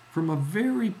life from a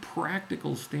very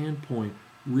practical standpoint,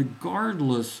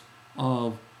 regardless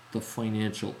of the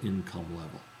financial income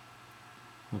level.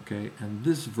 Okay, and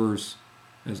this verse,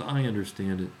 as I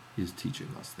understand it, is teaching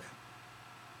us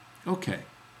that. Okay,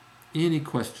 any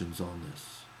questions on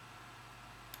this?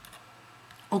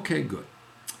 Okay, good.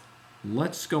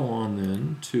 Let's go on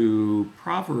then to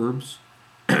Proverbs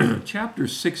chapter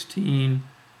 16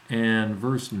 and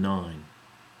verse 9.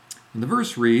 And the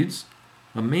verse reads,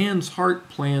 "A man's heart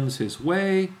plans his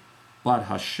way, but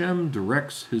Hashem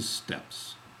directs his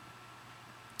steps."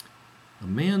 A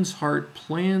man's heart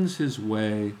plans his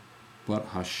way, but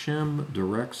Hashem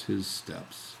directs his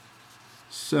steps.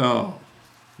 So,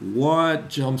 what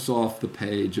jumps off the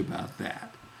page about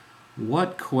that?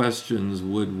 What questions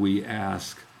would we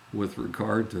ask with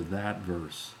regard to that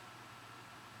verse?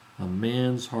 A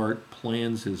man's heart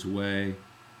plans his way,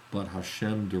 but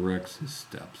Hashem directs his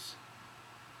steps.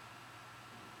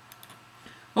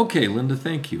 Okay, Linda,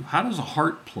 thank you. How does a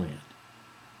heart plan?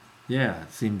 Yeah,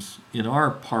 it seems in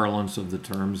our parlance of the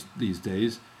terms these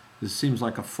days, this seems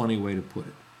like a funny way to put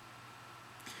it.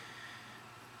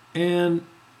 And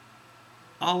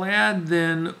I'll add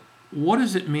then, what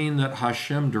does it mean that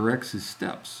Hashem directs his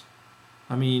steps?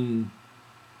 I mean,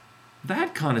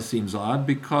 that kind of seems odd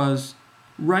because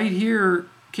right here,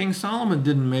 King Solomon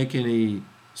didn't make any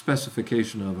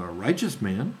specification of a righteous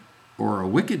man or a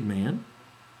wicked man.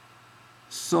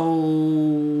 So,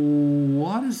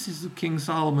 what does King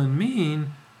Solomon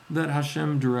mean that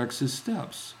Hashem directs his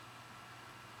steps?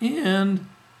 And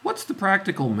what's the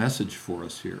practical message for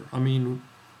us here? I mean,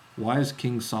 why is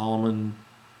King Solomon,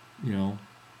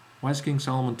 why is King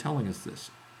Solomon telling us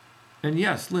this? And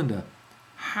yes, Linda,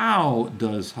 how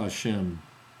does Hashem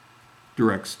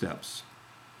direct steps?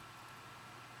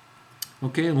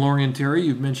 Okay, and Lori and Terry,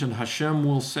 you've mentioned Hashem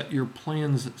will set your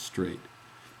plans straight.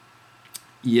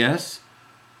 Yes,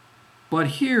 but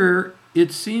here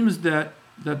it seems that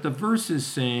the verse is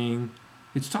saying,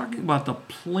 it's talking about the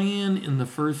plan in the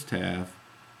first half,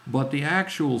 but the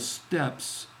actual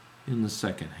steps in the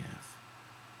second half.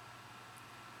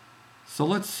 So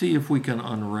let's see if we can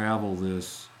unravel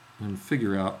this and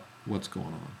figure out what's going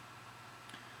on.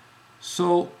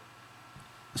 So,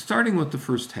 starting with the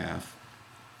first half,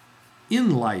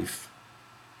 in life,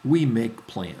 we make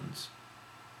plans.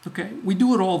 Okay? We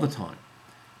do it all the time.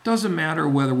 Doesn't matter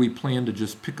whether we plan to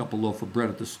just pick up a loaf of bread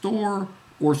at the store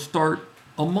or start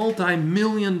a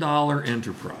multi-million-dollar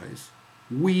enterprise.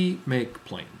 We make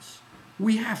plans.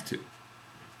 We have to.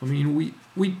 I mean,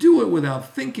 we do it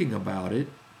without thinking about it,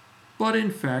 but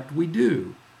in fact we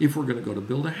do. If we're going to go to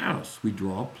build a house, we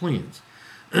draw up plans.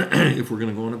 If we're going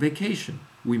to go on a vacation,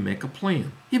 we make a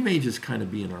plan. It may just kind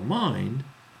of be in our mind,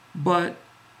 but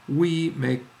we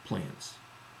make plans.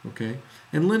 Okay?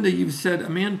 And Linda, you've said, a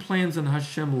man plans and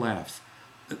Hashem laughs.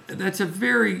 That's a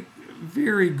very,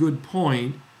 very good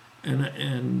point,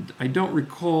 and I don't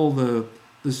recall the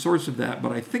source of that,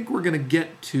 but I think we're going to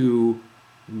get to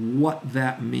what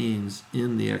that means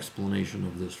in the explanation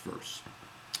of this verse.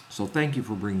 So thank you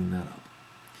for bringing that up.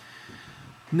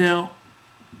 Now,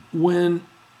 when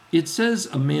it says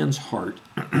a man's heart,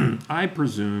 I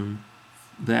presume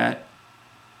that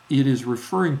it is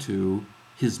referring to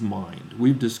his mind.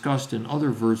 We've discussed in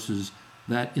other verses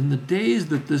that in the days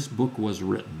that this book was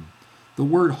written, the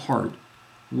word heart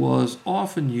was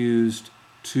often used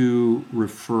to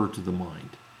refer to the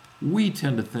mind. We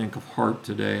tend to think of heart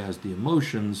today as the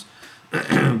emotions,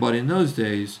 but in those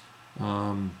days,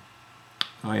 I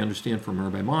understand from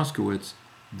Rabbi Moskowitz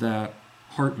that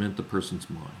heart meant the person's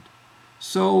mind.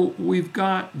 So we've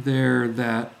got there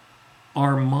that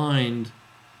our mind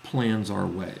plans our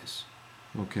ways,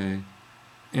 okay?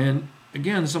 And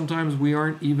again, sometimes we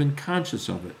aren't even conscious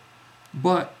of it,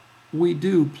 but we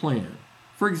do plan.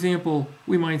 For example,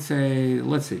 we might say,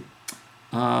 let's see,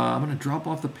 I'm going to drop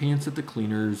off the pants at the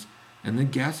cleaners and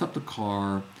then gas up the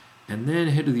car and then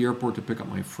head to the airport to pick up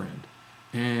my friend.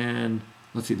 And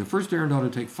let's see, the first errand ought to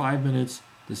take 5 minutes,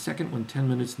 the second one 10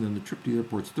 minutes, and then the trip to the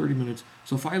airport's 30 minutes.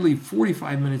 So if I leave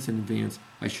 45 minutes in advance,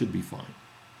 I should be fine.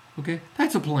 Okay?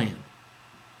 That's a plan.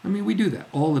 I mean, we do that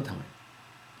all the time.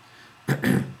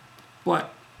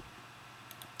 But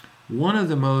one of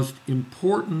the most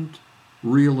important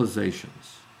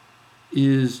realizations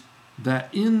is that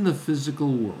in the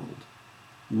physical world,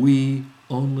 we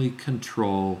only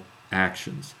control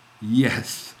actions.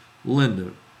 Yes,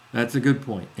 Linda, that's a good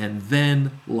point. And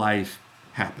then life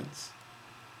happens.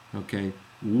 Okay?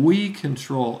 We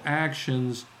control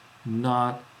actions,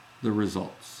 not the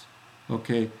results.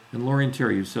 Okay? And Lori and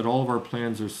Terry, you said all of our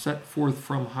plans are set forth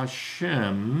from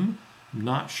Hashem.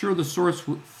 Not sure the source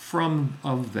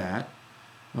of that.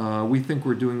 We think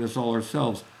we're doing this all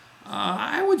ourselves.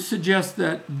 I would suggest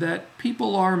that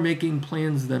people are making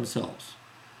plans themselves.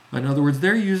 In other words,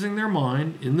 they're using their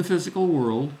mind in the physical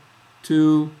world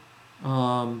to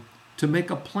make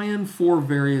a plan for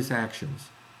various actions.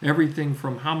 Everything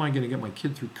from how am I going to get my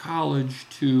kid through college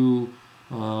to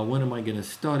when am I going to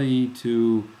study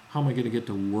to how am I going to get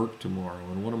to work tomorrow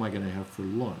and what am I going to have for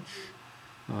lunch.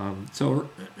 So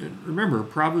remember,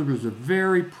 Proverbs is a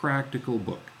very practical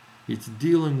book. It's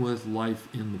dealing with life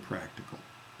in the practical.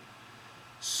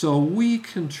 So we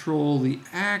control the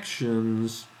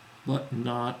actions, but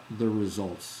not the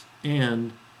results.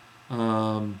 And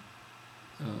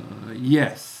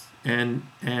yes, and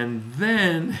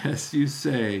then, as you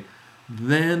say,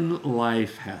 then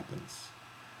life happens.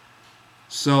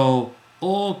 So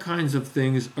all kinds of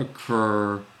things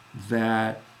occur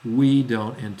that we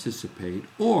don't anticipate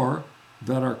or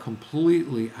that are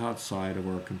completely outside of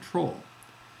our control.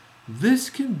 This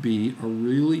can be a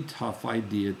really tough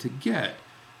idea to get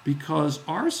because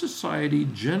our society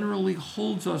generally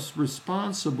holds us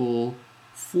responsible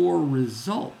for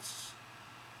results.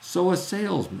 So a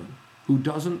salesman who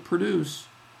doesn't produce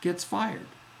gets fired.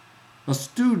 A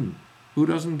student who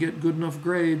doesn't get good enough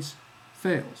grades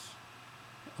fails.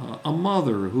 A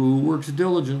mother who works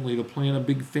diligently to plan a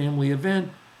big family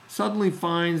event suddenly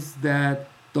finds that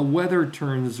the weather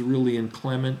turns really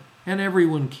inclement and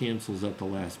everyone cancels at the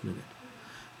last minute.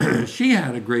 She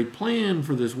had a great plan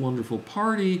for this wonderful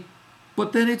party,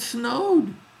 but then it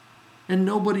snowed and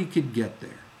nobody could get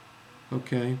there.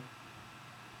 Okay?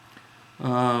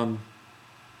 Lori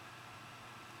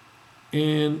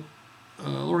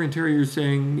and Terry, you're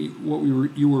saying what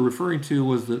you were referring to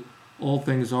was that all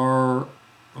things are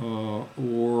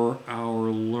or our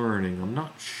learning. I'm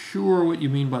not sure what you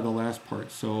mean by the last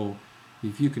part, so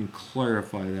if you can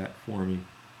clarify that for me.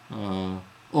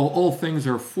 All things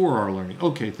are for our learning.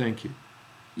 Okay, thank you.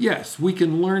 Yes, we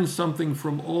can learn something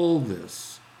from all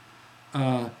this.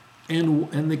 And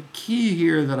the key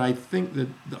here that I think that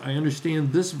I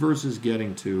understand this verse is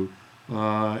getting to,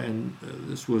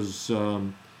 this was,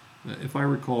 if I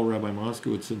recall Rabbi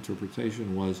Moskowitz's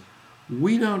interpretation was,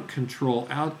 we don't control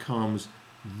outcomes,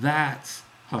 that's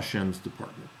Hashem's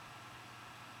department.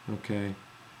 Okay?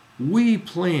 We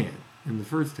plan in the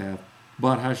first half,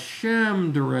 but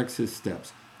Hashem directs his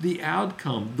steps. The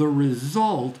outcome, the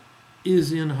result,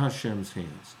 is in Hashem's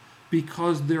hands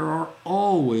because there are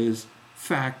always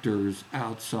factors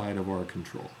outside of our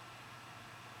control.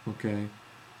 Okay?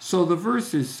 So the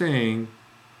verse is saying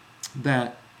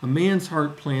that a man's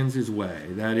heart plans his way.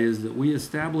 That is, that we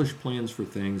establish plans for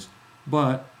things,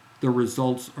 but the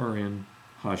results are in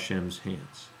Hashem's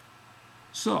hands.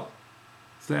 So,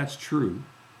 if that's true,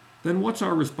 then what's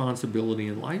our responsibility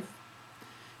in life?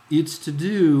 It's to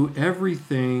do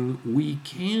everything we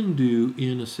can do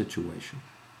in a situation.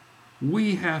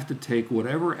 We have to take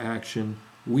whatever action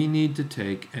we need to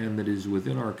take and that is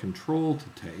within our control to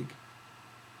take.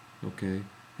 Okay?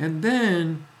 And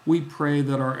then we pray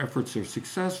that our efforts are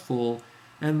successful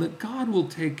and that God will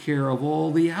take care of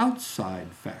all the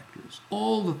outside factors,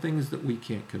 all the things that we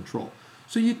can't control.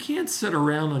 So you can't sit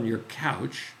around on your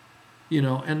couch,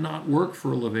 and not work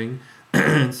for a living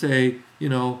and say,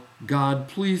 God,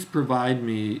 please provide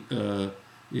me,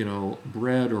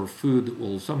 bread or food that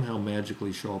will somehow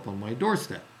magically show up on my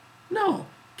doorstep. No,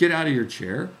 get out of your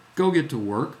chair, go get to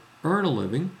work, earn a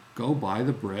living, go buy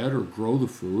the bread or grow the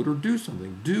food or do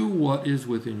something. Do what is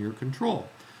within your control.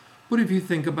 But if you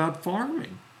think about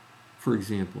farming, for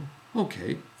example,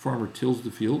 okay, farmer tills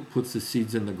the field, puts the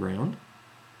seeds in the ground.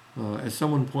 As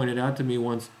someone pointed out to me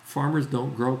once, farmers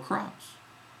don't grow crops.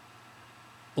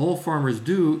 All farmers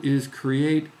do is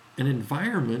create an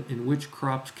environment in which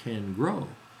crops can grow.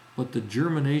 But the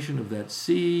germination of that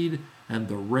seed and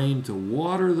the rain to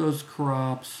water those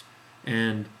crops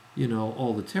and,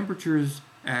 all the temperatures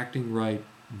acting right,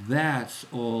 that's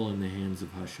all in the hands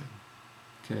of Hashem.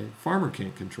 Okay? Farmer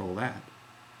can't control that.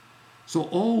 So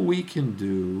all we can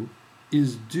do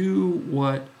is do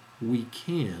what we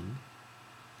can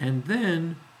and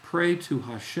then pray to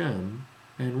Hashem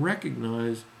and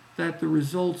recognize that the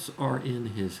results are in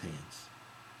his hands.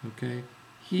 Okay?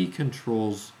 He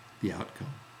controls the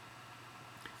outcome.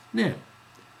 Now,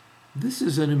 this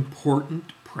is an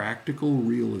important practical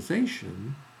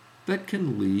realization that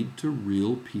can lead to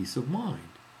real peace of mind.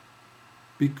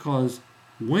 Because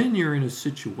when you're in a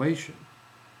situation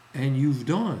and you've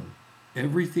done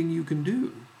everything you can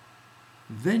do,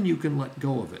 then you can let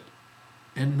go of it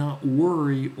and not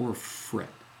worry or fret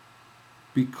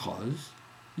because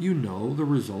you know the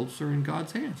results are in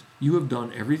God's hands. You have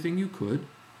done everything you could.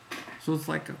 So it's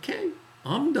like, okay,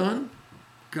 I'm done.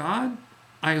 God,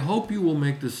 I hope you will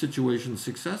make this situation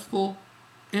successful,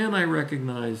 and I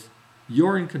recognize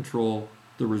you're in control.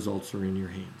 The results are in your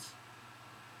hands.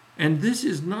 And this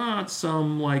is not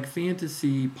some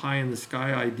fantasy pie in the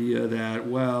sky idea that,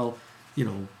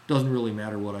 doesn't really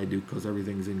matter what I do because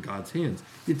everything's in God's hands.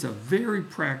 It's a very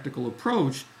practical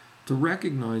approach to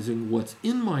recognizing what's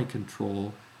in my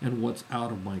control and what's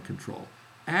out of my control.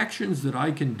 Actions that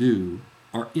I can do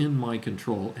are in my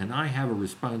control, and I have a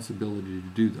responsibility to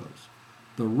do those.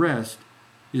 The rest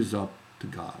is up to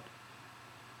God.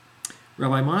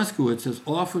 Rabbi Moskowitz has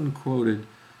often quoted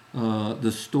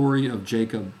the story of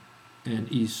Jacob and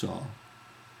Esau.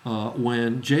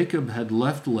 When Jacob had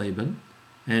left Laban,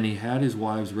 and he had his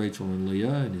wives Rachel and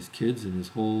Leah and his kids and his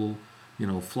whole,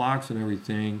 flocks and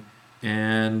everything,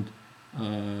 and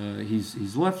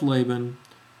he's left Laban,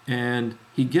 and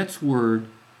he gets word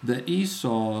that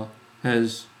Esau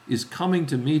is coming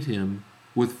to meet him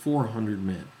with 400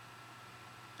 men.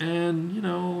 And,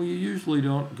 you usually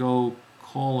don't go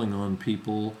calling on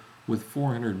people with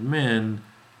 400 men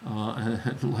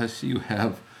unless you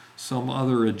have some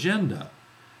other agenda.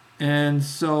 And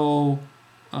so,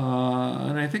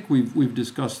 and I think we've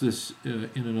discussed this in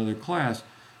another class,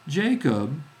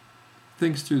 Jacob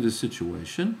thinks through the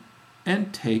situation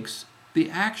and takes the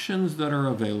actions that are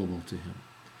available to him.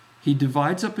 He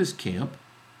divides up his camp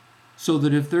so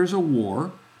that if there's a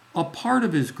war, a part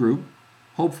of his group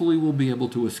hopefully will be able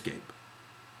to escape.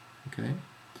 Okay?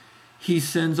 He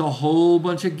sends a whole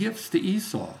bunch of gifts to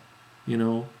Esau.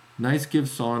 Nice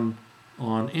gifts on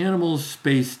animals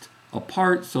spaced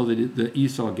apart so that the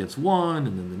Esau gets one,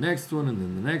 and then the next one, and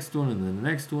then the next one, and then the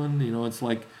next one. It's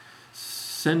like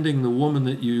sending the woman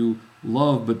that you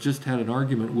love but just had an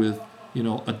argument with,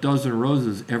 a dozen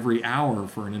roses every hour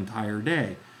for an entire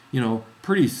day.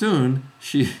 Pretty soon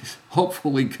she's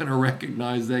hopefully going to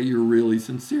recognize that you're really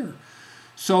sincere.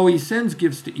 So he sends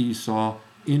gifts to Esau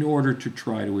in order to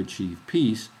try to achieve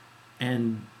peace,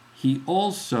 and he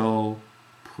also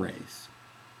prays.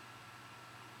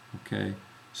 Okay,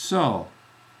 so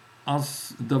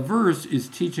the verse is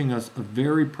teaching us a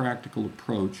very practical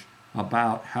approach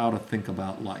about how to think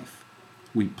about life.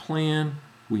 We plan,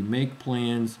 we make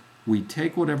plans, we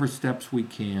take whatever steps we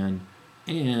can,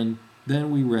 and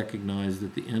then we recognize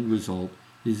that the end result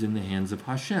is in the hands of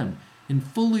Hashem. And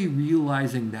fully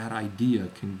realizing that idea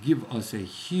can give us a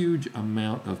huge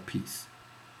amount of peace.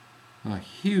 A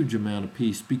huge amount of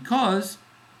peace, because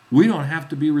we don't have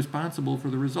to be responsible for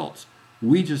the results.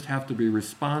 We just have to be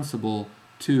responsible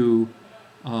to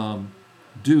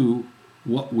do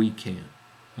what we can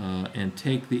and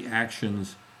take the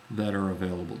actions that are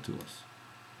available to us.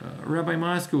 Rabbi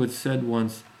Moskowitz said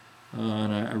once,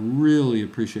 and I really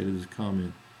appreciated his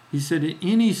comment, he said, in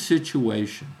any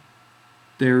situation,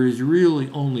 there is really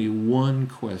only one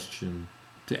question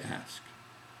to ask.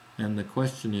 And the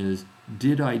question is,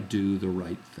 did I do the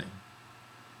right thing?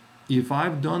 If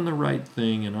I've done the right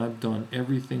thing and I've done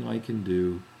everything I can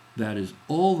do, that is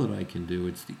all that I can do.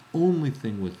 It's the only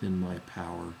thing within my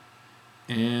power.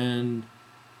 And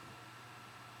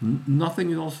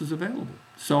nothing else is available.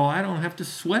 So I don't have to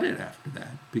sweat it after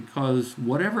that, because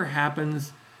whatever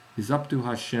happens is up to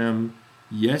Hashem.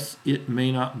 Yes, it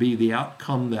may not be the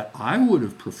outcome that I would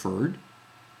have preferred,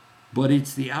 but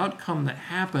it's the outcome that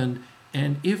happened.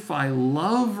 And if I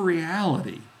love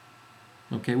reality,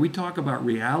 okay, we talk about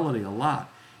reality a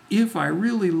lot. If I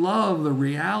really love the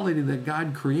reality that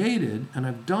God created and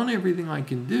I've done everything I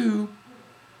can do,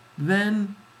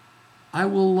 then I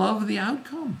will love the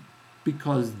outcome,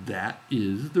 because that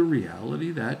is the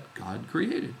reality that God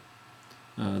created,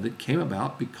 that came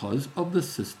about because of the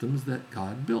systems that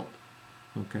God built.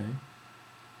 Okay?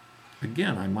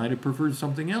 Again, I might have preferred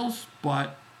something else,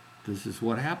 but this is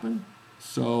what happened.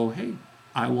 So, hey,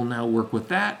 I will now work with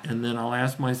that, and then I'll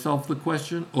ask myself the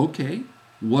question, okay,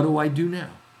 what do I do now?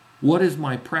 What is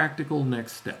my practical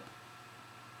next step?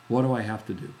 What do I have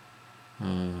to do?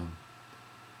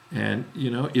 And,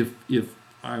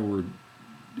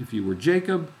 if you were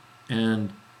Jacob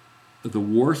and the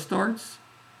war starts,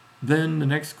 then the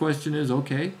next question is,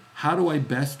 okay, how do I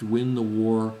best win the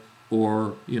war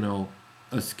or,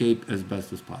 escape as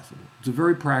best as possible? It's a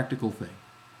very practical thing,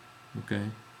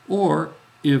 okay? Or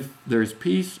if there's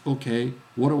peace, okay,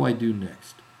 what do I do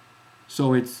next?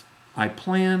 So it's, I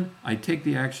plan, I take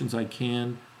the actions I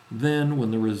can, then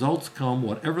when the results come,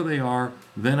 whatever they are,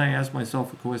 then I ask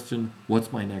myself a question,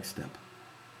 what's my next step?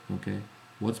 Okay?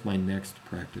 What's my next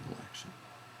practical action?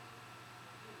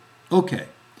 Okay,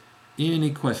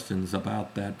 any questions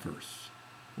about that verse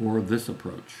or this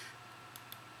approach?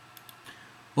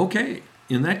 Okay,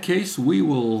 in that case, we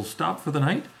will stop for the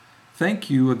night. Thank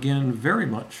you again very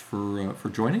much for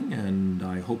joining, and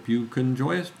I hope you can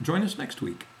join us next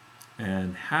week.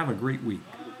 And have a great week.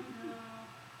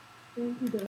 Thank you, Doug.